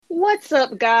What's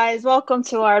up, guys? Welcome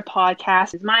to our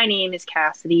podcast. My name is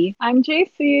Cassidy. I'm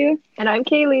JC. And I'm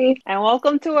Kaylee. And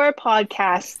welcome to our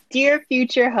podcast, Dear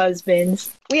Future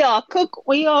Husbands. We all cook,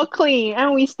 we all clean,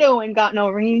 and we still ain't got no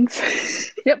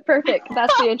rings. Yep, perfect.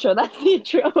 That's the intro. That's the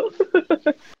intro.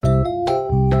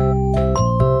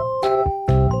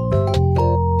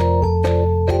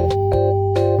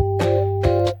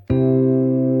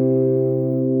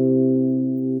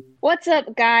 What's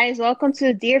up, guys? Welcome to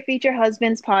the Dear Future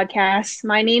Husbands podcast.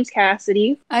 My name's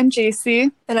Cassidy. I'm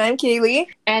JC. And I'm Kaylee.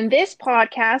 And this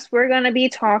podcast, we're going to be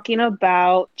talking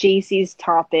about JC's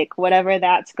topic, whatever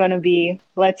that's going to be.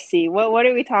 Let's see. What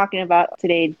are we talking about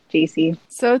today, JC?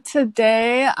 So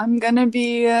today I'm going to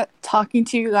be talking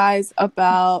to you guys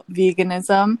about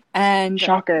veganism and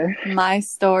Shocker. my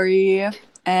story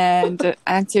and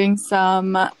answering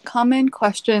some common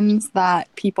questions that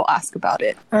people ask about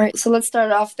it. All right, so let's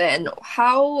start off then.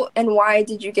 How and why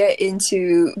did you get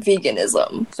into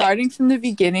veganism? Starting from the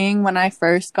beginning, when I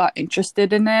first got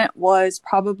interested in it was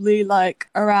probably like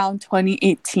around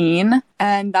 2018.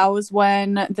 And that was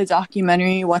when the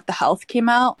documentary What the Health came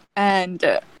out.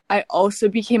 And I also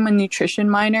became a nutrition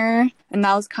minor, and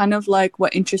that was kind of like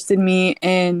what interested me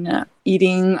in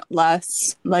eating less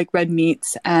like red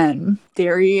meats and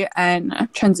dairy and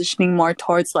transitioning more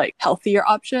towards like healthier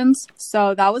options.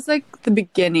 So that was like the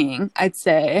beginning, I'd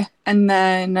say. And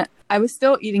then I was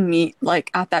still eating meat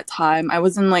like at that time. I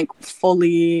wasn't like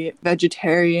fully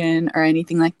vegetarian or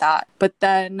anything like that. But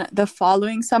then the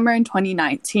following summer in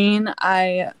 2019,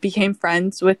 I became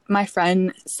friends with my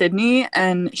friend Sydney,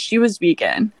 and she was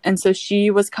vegan. And so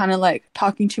she was kind of like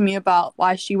talking to me about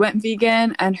why she went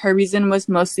vegan, and her reason was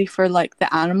mostly for like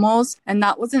the animals. And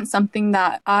that wasn't something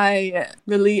that I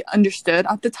really understood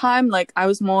at the time. Like I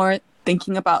was more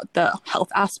thinking about the health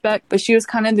aspect, but she was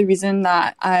kind of the reason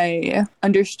that I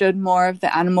understood more of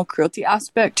the animal cruelty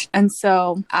aspect. And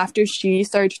so after she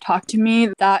started to talk to me,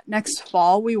 that next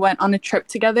fall we went on a trip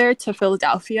together to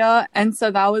Philadelphia. And so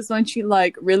that was when she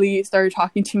like really started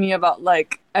talking to me about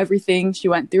like everything she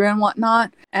went through and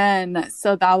whatnot. And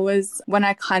so that was when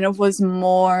I kind of was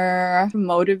more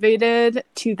motivated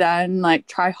to then like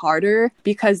try harder,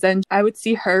 because then I would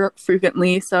see her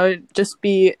frequently. So it'd just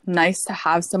be nice to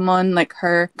have someone like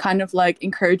her kind of like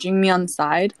encouraging me on the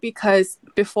side, because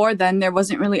before then there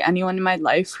wasn't really anyone in my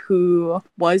life who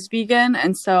was vegan.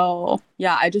 And so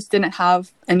yeah, I just didn't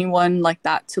have anyone like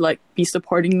that to like be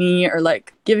supporting me or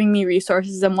like giving me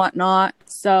resources and whatnot.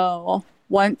 So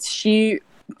once she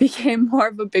became more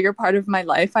of a bigger part of my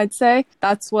life, I'd say,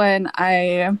 that's when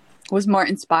I was more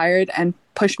inspired and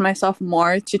pushed myself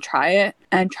more to try it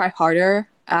and try harder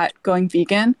at going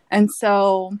vegan. And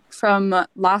so from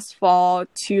last fall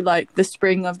to like the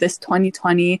spring of this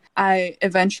 2020, I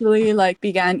eventually like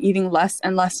began eating less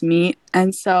and less meat.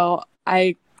 And so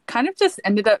I kind of just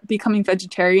ended up becoming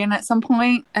vegetarian at some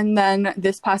point. And then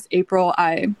this past April,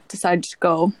 I decided to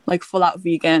go like full out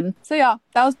vegan. So yeah,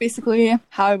 that was basically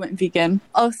how I went vegan.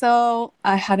 Also,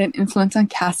 I had an influence on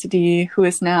Cassidy, who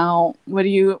is now, what do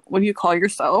you call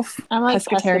yourself? I'm like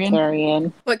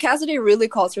pescatarian. What Cassidy really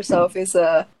calls herself is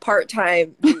a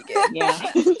part-time vegan.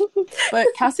 Yeah. But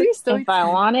Cassidy still If I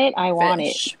want it, I want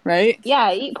it. Right? Yeah,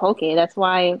 I eat poke. That's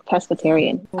why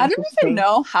pescatarian. I don't even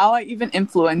know how I even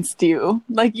influenced you.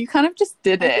 Like, you kind of just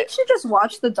did I think it. she just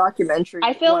watched the documentary.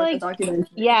 I feel like,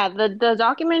 yeah, the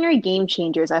documentary Game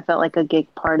Changers, I felt like a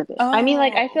big part of it. Oh. I mean,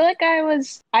 like, I feel like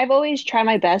I've always tried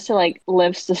my best to, like,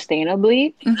 live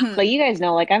sustainably. Mhm. Like, you guys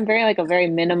know, like, I'm very, like, a very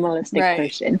minimalistic Right.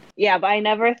 person. Yeah, but I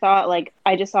never thought, like,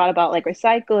 I just thought about, like,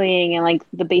 recycling and, like,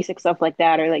 the basic stuff like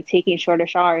that, or, like, taking shorter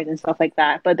showers and stuff like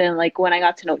that. But then, like, when I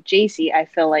got to know JC, I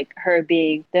feel like her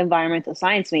being the environmental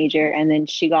science major, and then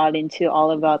she got into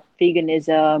all about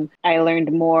veganism. I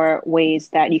learned more ways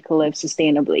that you could live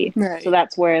sustainably. Right. So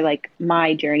that's where, like,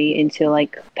 my journey into,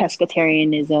 like,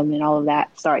 pescatarianism and all of that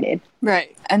started.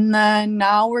 Right. And then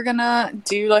now we're gonna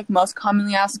do like most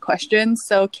commonly asked questions.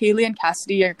 So Kaylee and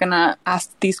Cassidy are gonna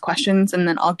ask these questions, and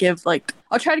then I'll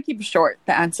try to keep it short,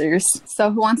 the answers.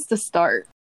 So who wants to start?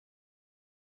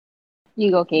 You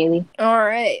go, Kaylee. All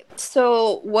right.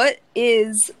 So what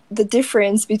is the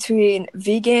difference between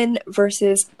vegan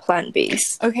versus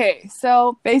plant-based? Okay,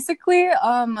 so basically,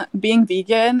 being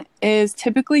vegan is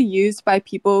typically used by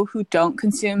people who don't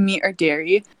consume meat or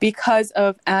dairy because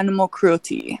of animal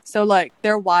cruelty. So, like,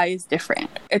 their why is different.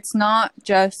 It's not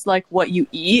just, like, what you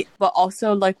eat, but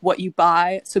also, like, what you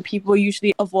buy. So people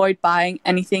usually avoid buying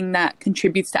anything that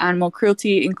contributes to animal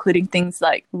cruelty, including things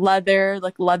like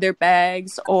leather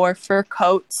bags or fur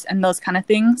coats and those kind of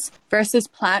things, versus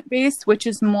plant-based, which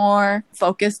is more more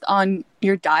focused on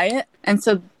your diet. And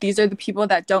so these are the people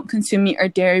that don't consume meat or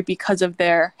dairy because of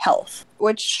their health.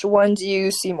 Which one do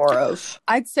you see more of?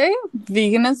 I'd say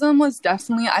veganism was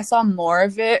definitely, I saw more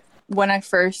of it when I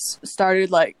first started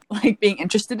like being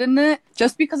interested in it,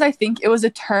 just because I think it was a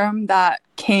term that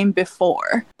came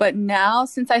before. But now,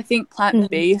 since I think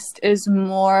plant-based is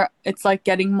more, it's like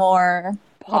getting more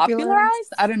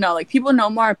popularized. I don't know, like people know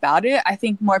more about it. I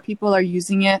think more people are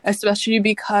using it, especially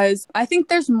because I think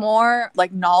there's more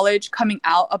like knowledge coming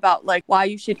out about like why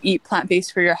you should eat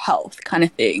plant-based for your health kind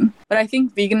of thing. But I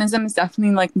think veganism is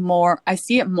definitely like more, I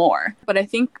see it more, but I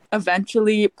think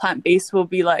eventually plant-based will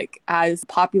be like as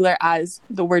popular as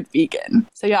the word vegan.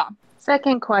 So yeah.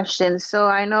 Second question. So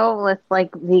I know with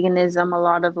like veganism, a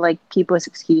lot of like people's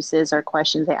excuses or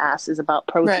questions they ask is about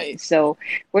protein. Right. So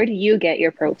where do you get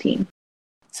your protein?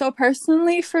 So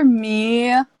personally, for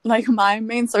me, like my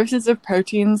main sources of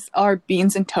proteins are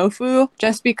beans and tofu,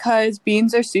 just because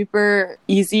beans are super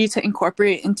easy to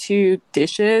incorporate into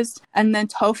dishes. And then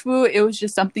tofu, it was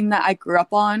just something that I grew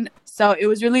up on. So it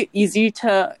was really easy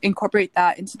to incorporate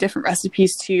that into different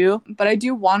recipes too. But I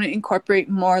do want to incorporate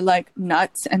more like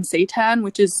nuts and seitan,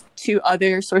 which is two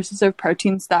other sources of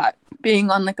proteins that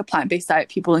being on like a plant-based diet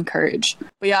people encourage.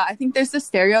 But yeah, I think there's this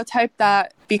stereotype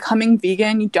that becoming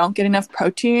vegan, you don't get enough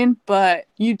protein, but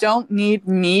you don't need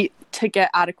meat to get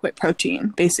adequate protein,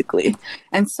 basically.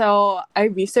 And so I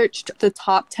researched the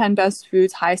top 10 best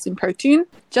foods highest in protein.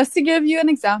 Just to give you an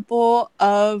example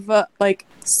of like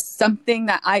something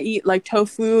that I eat, like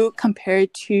tofu compared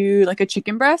to like a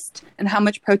chicken breast and how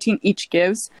much protein each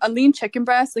gives. A lean chicken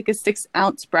breast, like a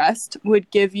 6-ounce breast, would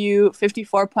give you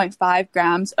 54.5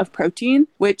 grams of protein,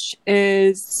 which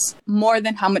is more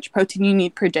than how much protein you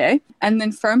need per day. And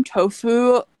then firm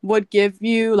tofu would give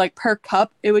you, like per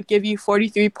cup, it would give you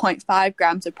 43.5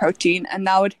 grams of protein, and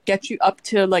that would get you up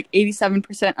to like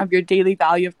 87% of your daily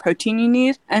value of protein you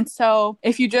need. And so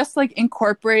if you just like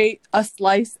incorporate a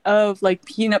slice of like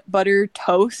peanut butter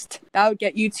toast, that would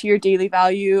get you to your daily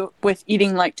value with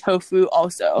eating like tofu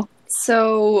also.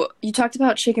 So you talked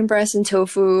about chicken breast and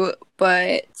tofu,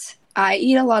 but I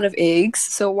eat a lot of eggs.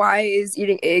 So why is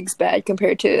eating eggs bad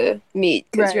compared to meat?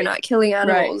 Because you're not killing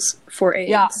animals for eggs.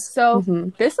 Yeah. So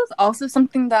this is also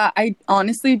something that I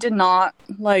honestly did not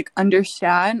like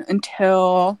understand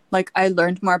until like I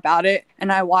learned more about it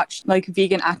and I watched like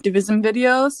vegan activism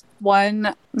videos.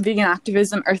 One vegan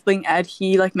activism, Earthling Ed,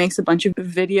 he like makes a bunch of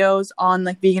videos on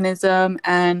like veganism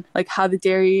and like how the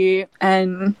dairy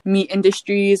and meat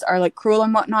industries are like cruel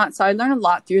and whatnot. So I learned a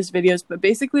lot through his videos, but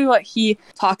basically what he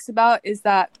talks about is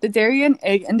that the dairy and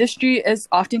egg industry is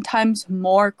oftentimes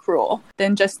more cruel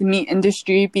than just the meat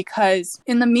industry, because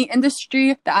in the meat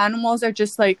industry, the animals are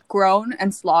just like grown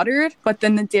and slaughtered, but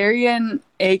then the dairy and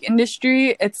egg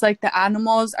industry, it's like the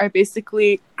animals are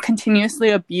basically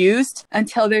continuously abused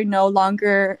until they're no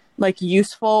longer like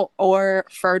useful or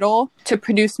fertile to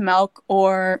produce milk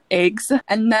or eggs.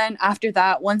 And then after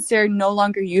that, once they're no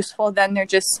longer useful, then they're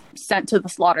just sent to the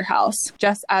slaughterhouse,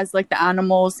 just as like the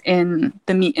animals in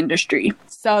the meat industry.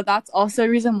 So that's also a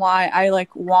reason why I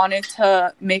like wanted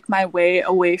to make my way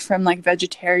away from like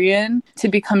vegetarian to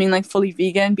becoming like fully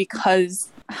vegan,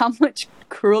 because how much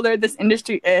crueler this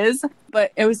industry is.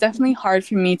 But it was definitely hard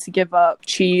for me to give up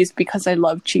cheese because I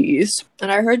love cheese. And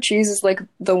I heard cheese is like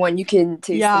the one you can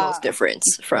taste the most difference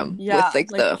from with like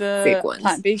the fake ones.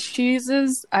 Plant-based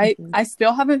cheeses. I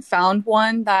still haven't found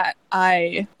one that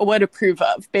I would approve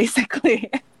of, basically.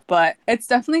 But it's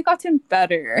definitely gotten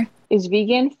better. Is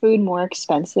vegan food more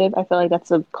expensive? I feel like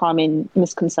that's a common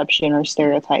misconception or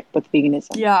stereotype with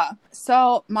veganism. Yeah.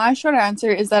 So my short answer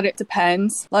is that it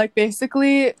depends. Like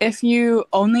basically, if you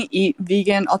only eat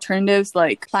vegan alternatives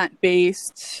like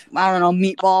plant-based, I don't know,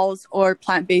 meatballs or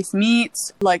plant-based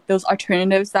meats, like those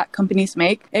alternatives that companies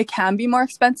make, it can be more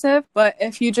expensive. But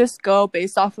if you just go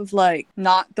based off of like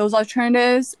not those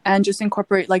alternatives and just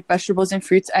incorporate like vegetables and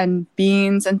fruits and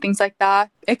beans and things like that,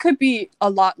 it could be a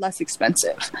lot less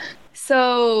expensive.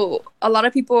 So a lot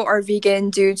of people are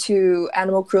vegan due to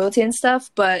animal cruelty and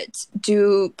stuff, but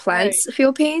do plants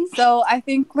feel pain? So I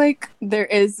think like there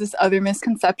is this other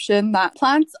misconception that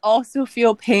plants also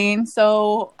feel pain.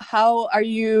 So how are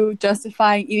you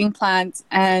justifying eating plants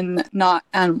and not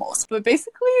animals? But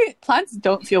basically plants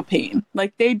don't feel pain.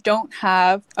 Like they don't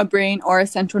have a brain or a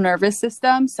central nervous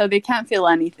system, so they can't feel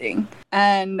anything.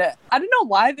 And I don't know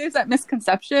why there's that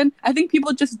misconception. I think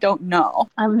people just don't know.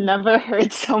 I've never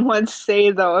heard someone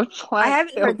say though. I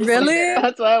haven't heard this really. Either.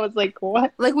 That's why I was like,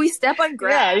 what? Like we step on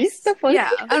grass. Yeah, you step on. Yeah.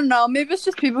 I don't know. Maybe it's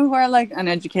just people who are like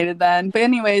uneducated then. But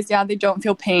anyways, yeah, they don't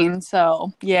feel pain.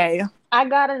 So yay. I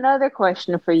got another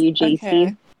question for you, JC.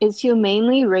 Okay. Is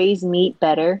humanely raised meat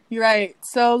better? You're right.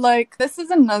 So, like, this is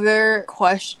another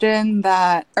question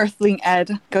that Earthling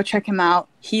Ed, go check him out,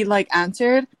 he like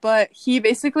answered, but he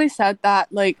basically said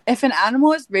that like if an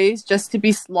animal is raised just to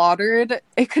be slaughtered,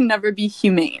 it could never be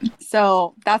humane.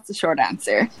 So that's the short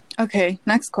answer. Okay,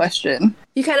 next question.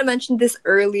 You kind of mentioned this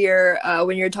earlier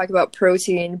when you were talking about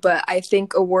protein, but I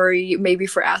think a worry maybe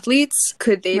for athletes,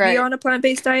 could they be on a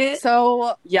plant-based diet?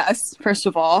 So yes, first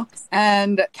of all,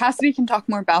 and Cassidy can talk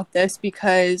more about this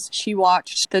because she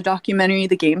watched the documentary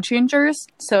The Game Changers.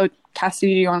 So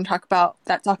Cassidy, do you want to talk about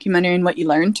that documentary and what you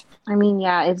learned? I mean,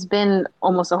 yeah, it's been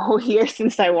almost a whole year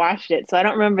since I watched it, so I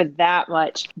don't remember that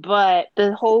much. But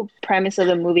the whole premise of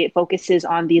the movie, it focuses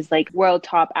on these like world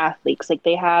top athletes. Like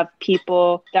they have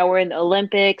people that were in the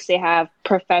Olympics, they have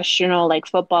professional like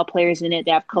football players in it,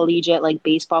 they have collegiate like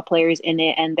baseball players in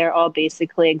it, and they're all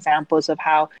basically examples of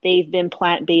how they've been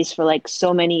plant-based for like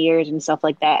so many years and stuff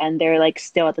like that, and they're like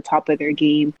still at the top of their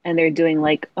game, and they're doing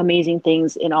like amazing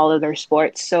things in all of their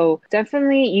sports. So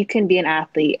definitely you can be an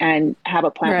athlete and have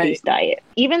a plant-based diet.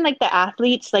 Even like the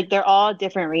athletes, like they're all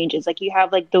different ranges. Like you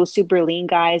have like those super lean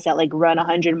guys that like run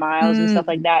 100 miles and stuff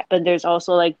like that, but there's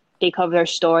also like they cover their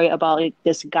story about like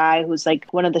this guy who's like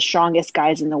one of the strongest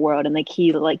guys in the world, and like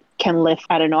he like can lift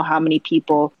I don't know how many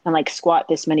people and like squat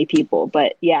this many people.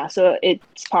 But yeah, so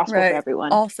it's possible for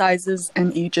everyone, all sizes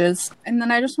and ages. And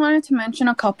then I just wanted to mention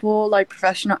a couple like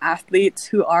professional athletes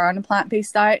who are on a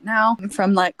plant-based diet now,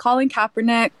 from like Colin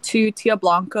Kaepernick to Tia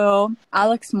Blanco,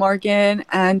 Alex Morgan,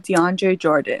 and DeAndre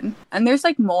Jordan. And there's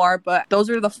like more, but those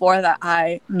are the 4 that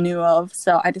I knew of,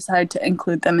 so I decided to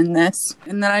include them in this.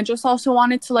 And then I just also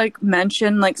wanted to like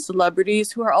mention like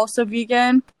celebrities who are also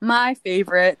vegan. My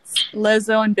favorites,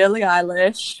 Lizzo and Billie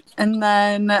Eilish, and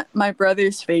then my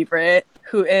brother's favorite,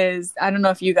 who is, I don't know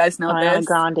if you guys know Ariana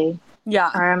Grande. Yeah,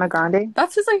 Ariana Grande.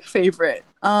 That's his like favorite.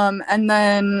 And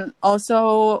then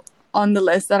also on the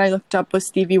list that I looked up was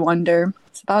Stevie Wonder.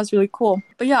 So that was really cool.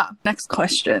 But yeah, next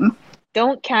question.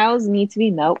 Don't cows need to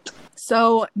be milked?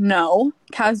 So no,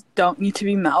 cows don't need to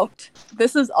be milked.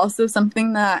 This is also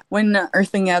something that when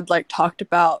Earthling Ed like talked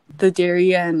about the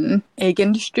dairy and egg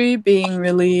industry being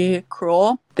really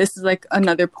cruel, this is like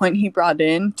another point he brought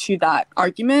in to that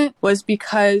argument, was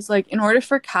because like in order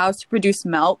for cows to produce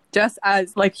milk, just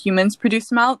as like humans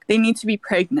produce milk, they need to be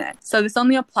pregnant. So this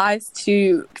only applies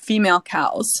to female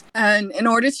cows. And in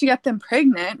order to get them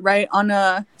pregnant, right, on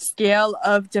a scale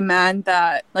of demand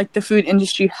that like the food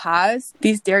industry has,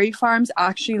 these dairy farms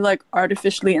actually like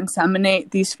artificially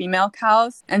inseminate these female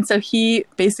cows. And so he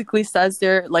basically says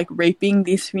they're like raping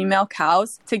these female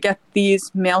cows to get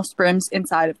these male sperms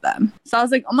inside of them. So I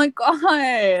was like, oh my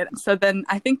God. So then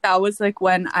I think that was like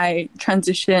when I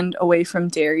transitioned away from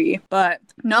dairy. But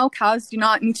no, cows do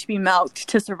not need to be milked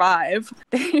to survive.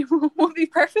 They will be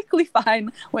perfectly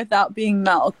fine without being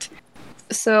milked.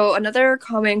 So another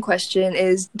common question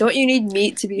is, don't you need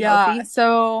meat to be healthy?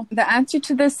 So the answer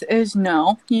to this is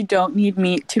no, you don't need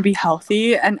meat to be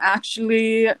healthy. And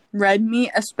actually, red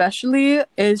meat especially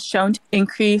is shown to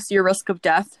increase your risk of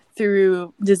death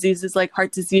through diseases like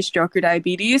heart disease, stroke, or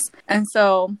diabetes. And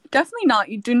so definitely not.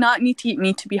 You do not need to eat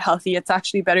meat to be healthy. It's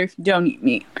actually better if you don't eat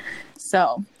meat.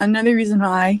 So another reason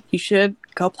why you should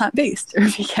go plant-based or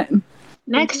vegan.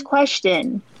 Next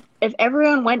question. If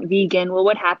everyone went vegan, what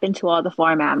would happen to all the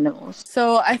farm animals?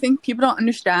 So I think people don't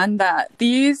understand that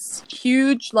these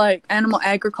huge like animal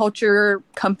agriculture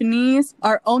companies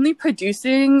are only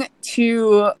producing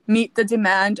to meet the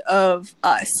demand of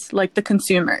us, like the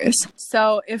consumers.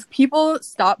 So if people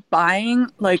stop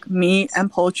buying like meat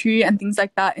and poultry and things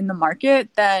like that in the market,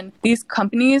 then these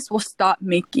companies will stop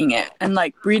making it and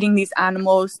like breeding these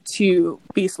animals to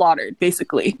be slaughtered,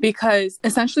 basically, because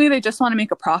essentially they just want to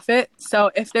make a profit.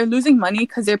 So if they're losing money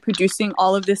because they're producing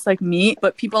all of this like meat,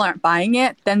 but people aren't buying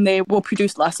it, then they will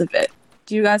produce less of it.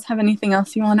 Do you guys have anything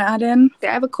else you want to add in? I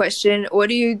have a question. What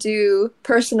do you do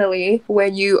personally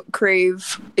when you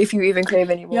crave, if you even crave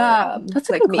anymore? Yeah, that's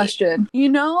a good question. You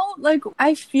know, like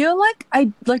I feel like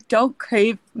I like don't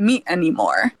crave meat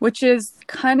anymore, which is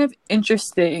kind of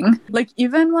interesting. Like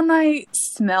even when I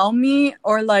smell meat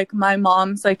or like my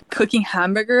mom's like cooking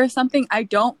hamburger or something, I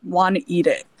don't want to eat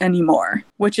it anymore,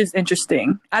 which is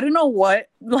interesting. I don't know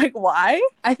why.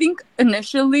 I think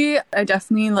initially I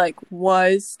definitely like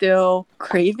was still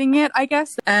craving it, I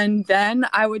guess. And then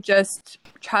I would just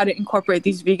try to incorporate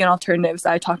these vegan alternatives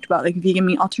that I talked about, like vegan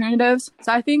meat alternatives.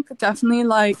 So I think definitely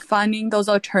like finding those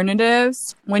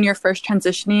alternatives when you're first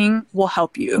transitioning will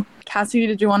help you. Cassie,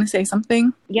 did you want to say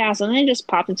something? Yeah, something that just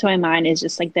popped into my mind is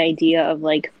just like the idea of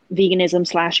like veganism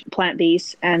slash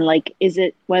plant-based, and like, is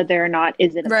it, whether or not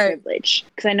is it a privilege?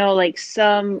 Because I know like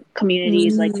some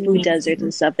communities, like food deserts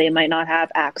and stuff, they might not have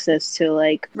access to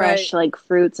like fresh like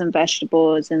fruits and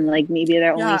vegetables, and like maybe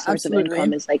their only source of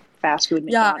income is like fast food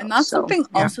McDonald's. Yeah, and that's something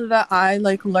also that I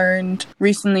like learned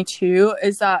recently too,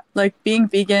 is that like being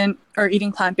vegan or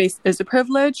eating plant-based is a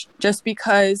privilege, just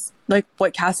because like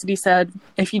what Cassidy said,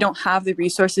 if you don't have the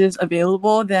resources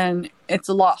available, then it's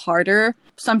a lot harder,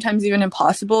 sometimes even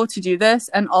impossible to do this.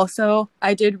 And also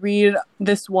I did read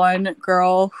this one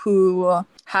girl who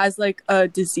has like a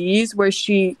disease where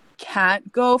she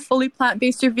can't go fully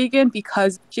plant-based or vegan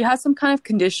because she has some kind of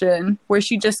condition where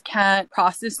she just can't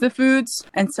process the foods,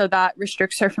 and so that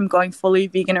restricts her from going fully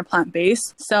vegan or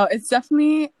plant-based. So it's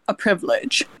definitely a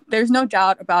privilege. There's no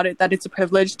doubt about it that it's a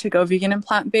privilege to go vegan and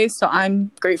plant-based, so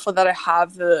I'm grateful that I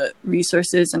have the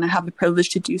resources and I have the privilege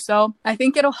to do so. I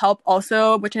think it'll help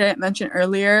also, which I didn't mention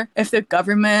earlier, if the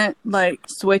government like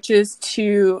switches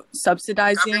to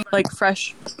subsidizing like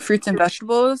fresh fruits and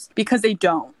vegetables, because they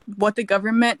don't. What the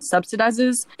government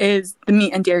subsidizes is the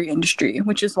meat and dairy industry,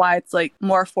 which is why it's like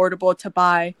more affordable to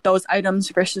buy those items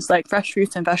versus like fresh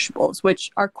fruits and vegetables,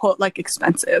 which are quote like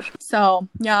expensive. So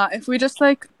yeah, if we just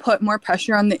like put more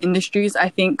pressure on the industries, I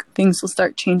think things will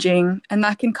start changing, and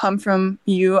that can come from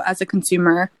you as a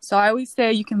consumer. So I always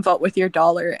say you can vote with your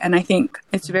dollar, and I think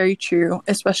it's very true,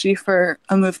 especially for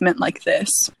a movement like this.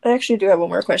 I actually do have one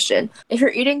more question. If you're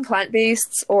eating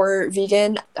plant-based or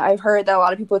vegan, I've heard that a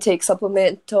lot of people take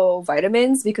supplemental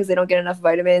vitamins because they don't get enough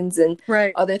vitamins and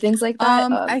other things like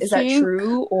that. Is that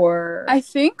true? Or I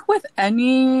think with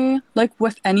any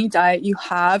diet you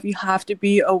have to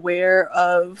be aware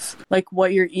of like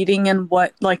what you're eating and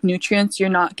what like nutrients you're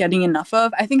not getting enough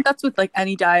of. I think that's with like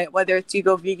any diet, whether it's you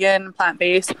go vegan,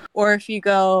 plant-based, or if you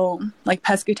go like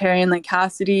pescatarian like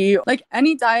Cassidy, like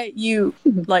any diet you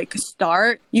like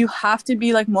start, you have to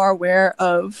be like more aware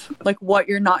of like what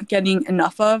you're not getting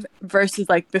enough of versus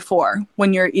like before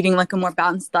when you're eating like a more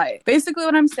balanced diet. Basically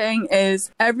what I'm saying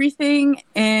is everything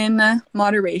in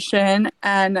moderation,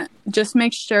 and just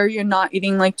make sure you're not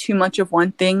eating like too much of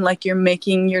one thing, like you're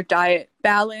making your diet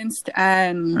balanced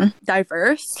and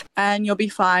diverse, and you'll be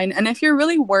fine. And if you're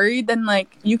really worried, then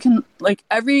like you can like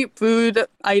every food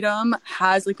item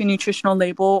has like a nutritional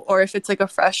label, or if it's like a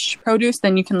fresh produce,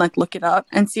 then you can like look it up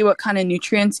and see what kind of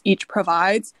nutrients each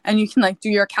provides, and you can like do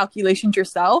your calculations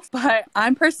yourself. But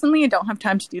I'm personally, I don't have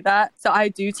time to do that, so I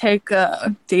do take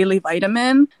a daily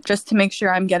vitamin just to make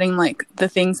sure I'm getting like the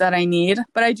things that I need.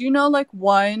 But I do know like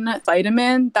one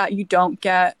vitamin that you don't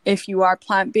get if you are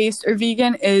plant-based or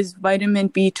vegan is vitamin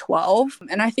B12,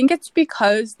 and I think it's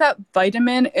because that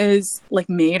vitamin is like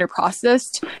made or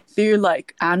processed through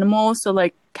like animals, so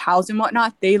like cows and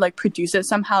whatnot, they like produce it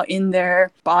somehow in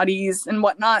their bodies and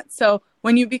whatnot. So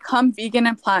when you become vegan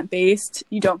and plant-based,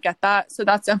 you don't get that. So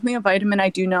that's definitely a vitamin I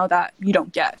do know that you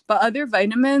don't get. But other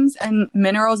vitamins and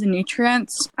minerals and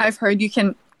nutrients, I've heard you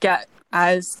can get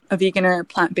as a vegan or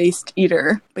plant-based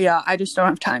eater. But yeah, I just don't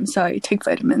have time, so I take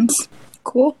vitamins.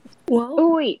 Cool. Well,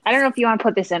 oh wait, I don't know if you want to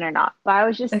put this in or not, but I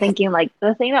was just thinking like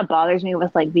the thing that bothers me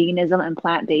with like veganism and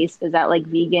plant-based is that like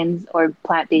vegans or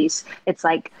plant-based, it's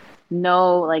like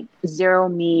no like zero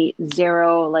meat,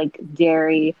 zero like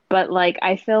dairy, but like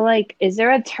I feel like, is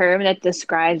there a term that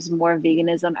describes more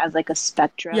veganism as like a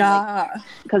spectrum? Yeah,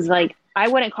 because like I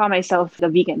wouldn't call myself a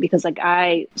vegan because like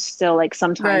I still like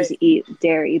sometimes eat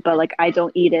dairy, but like I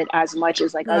don't eat it as much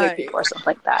as like other people or stuff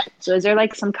like that. So is there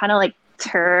like some kind of like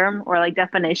term or like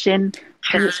definition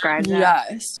that describes that?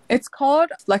 Yes, it's called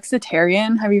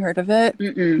flexitarian. Have you heard of it?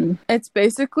 Mm-mm. It's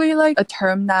basically like a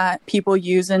term that people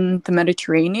use in the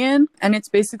Mediterranean, and it's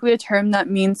basically a term that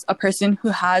means a person who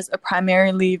has a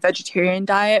primarily vegetarian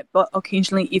diet but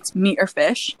occasionally eats meat or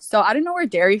fish. So I don't know where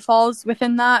dairy falls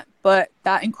within that, but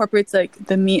that incorporates like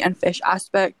the meat and fish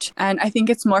aspect. And I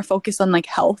think it's more focused on like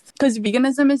health, because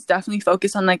veganism is definitely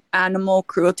focused on like animal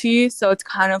cruelty. So it's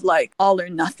kind of like all or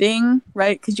nothing,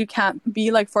 right? Because you can't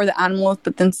be like for the animals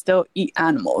but then still eat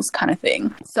animals kind of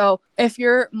thing. So if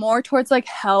you're more towards like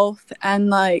health and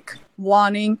like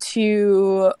wanting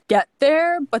to get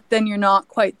there, but then you're not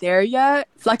quite there yet,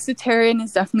 flexitarian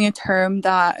is definitely a term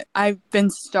that I've been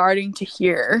starting to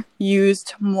hear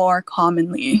used more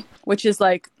commonly, which is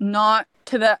like not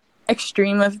to the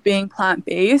extreme of being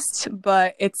plant-based,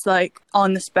 but it's like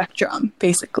on the spectrum,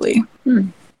 basically.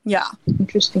 Yeah.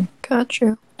 Interesting.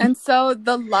 Gotcha. And so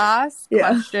the last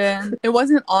question, it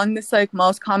wasn't on this like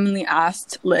most commonly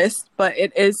asked list, but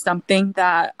it is something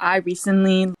that I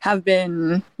recently have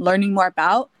been learning more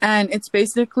about. And it's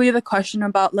basically the question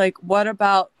about like, what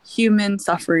about human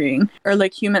suffering or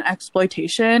like human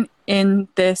exploitation in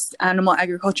this animal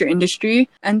agriculture industry?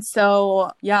 And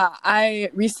so, yeah,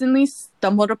 I recently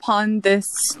stumbled upon this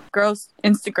girl's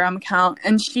Instagram account,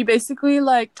 and she basically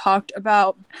like talked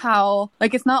about how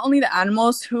like it's not only the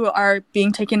animals who are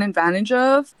being taken advantage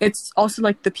of, it's also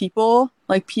like the people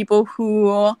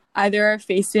who either are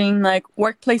facing like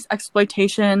workplace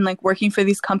exploitation, like working for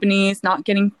these companies, not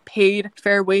getting paid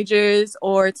fair wages,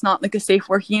 or it's not like a safe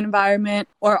working environment,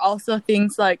 or also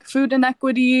things like food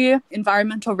inequity,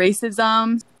 environmental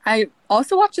racism. I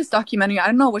also watched this documentary. I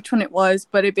don't know which one it was,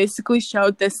 but it basically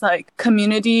showed this like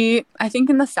community, I think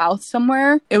in the South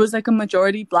somewhere. It was like a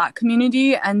majority Black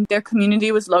community, and their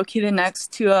community was located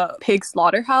next to a pig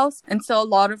slaughterhouse. And so a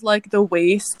lot of like the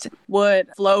waste would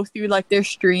flow through like their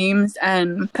streams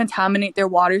and contaminate their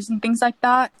waters and things like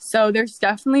that. So there's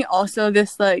definitely also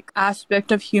this like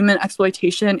aspect of human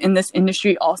exploitation in this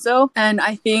industry also. And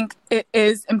I think it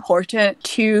is important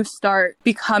to start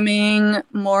becoming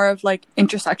more of like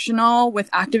intersectional with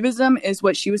activism, is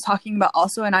what she was talking about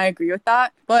also, and I agree with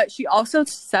that. But she also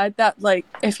said that like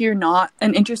if you're not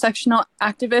an intersectional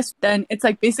activist, then it's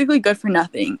like basically good for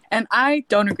nothing. And I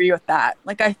don't agree with that.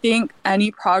 Like I think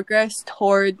any progress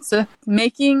towards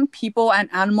making people and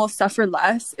animals suffer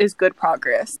less is good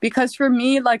progress. Because for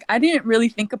me, like I didn't really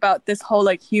think about this whole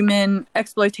like human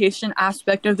exploitation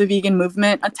aspect of the vegan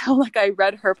movement until like I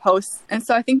read her post. And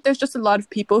so I think there's just a lot of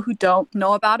people who don't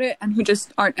know about it and who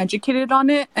just aren't educated on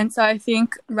it. And so I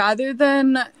think rather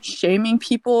than shaming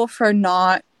people for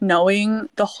not knowing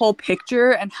the whole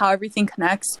picture and how everything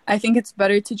connects, I think it's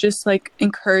better to just like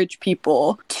encourage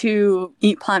people to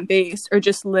eat plant-based or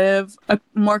just live a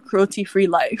more cruelty-free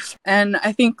life. And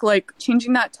I think like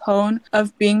changing that tone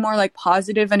of being more like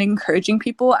positive and encouraging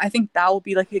people, I think that will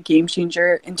be like a game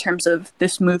changer in terms of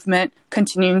this movement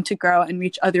continuing to grow and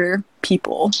reach other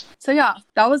people. So yeah,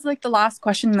 that was like the last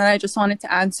question that I just wanted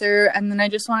to answer. And then I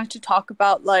just wanted to talk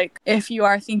about like if you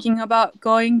are thinking about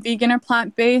going vegan or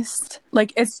plant-based,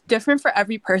 like it's different for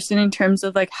every person in terms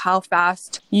of like how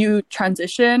fast you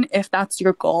transition, if that's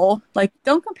your goal. Like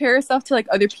don't compare yourself to like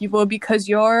other people, because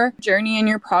your journey and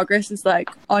your progress is like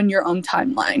on your own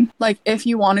timeline. Like if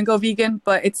you want to go vegan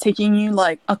but it's taking you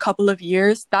like a couple of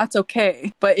years, that's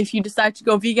okay. But if you decide to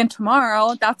go vegan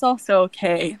tomorrow, that's also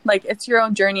okay. Like it's your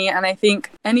own journey, and I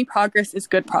think any progress is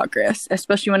good progress,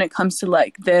 especially when it comes to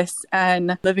like this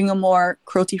and living a more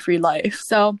cruelty-free life.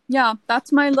 So yeah,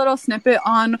 that's my little snippet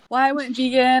on why I went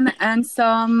vegan and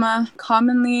some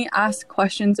commonly asked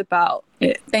questions about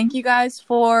it. Thank you guys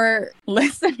for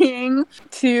listening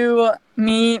to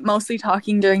me mostly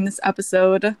talking during this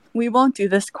episode. We won't do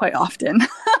this quite often.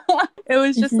 It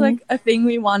was just like a thing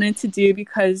we wanted to do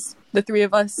because the three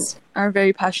of us are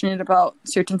very passionate about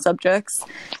certain subjects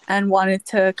and wanted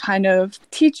to kind of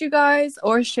teach you guys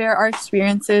or share our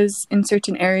experiences in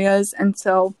certain areas. And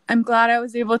so I'm glad I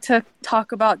was able to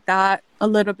talk about that a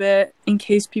little bit in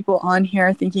case people on here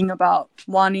are thinking about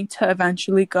wanting to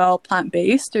eventually go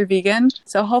plant-based or vegan.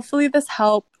 So hopefully this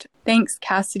helped. Thanks,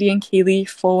 Cassidy and Kaylee,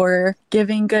 for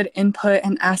giving good input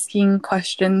and asking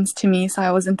questions to me so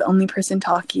I wasn't the only person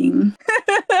talking.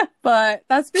 But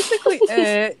that's basically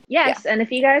it. Yes, and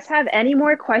if you guys have any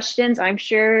more questions, I'm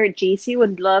sure JC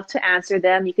would love to answer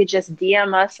them. You could just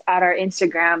DM us at our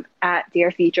Instagram at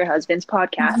Dear Future Husbands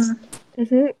Podcast.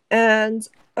 And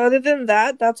other than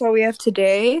that, that's all we have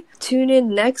today. Tune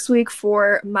in next week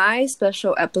for my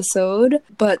special episode,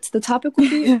 but the topic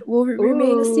will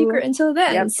remain a secret until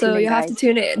then. Yep, so you'll have to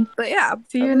tune in. But yeah,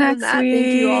 see you next week.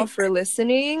 Thank you all for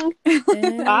listening.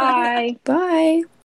 Bye. Bye.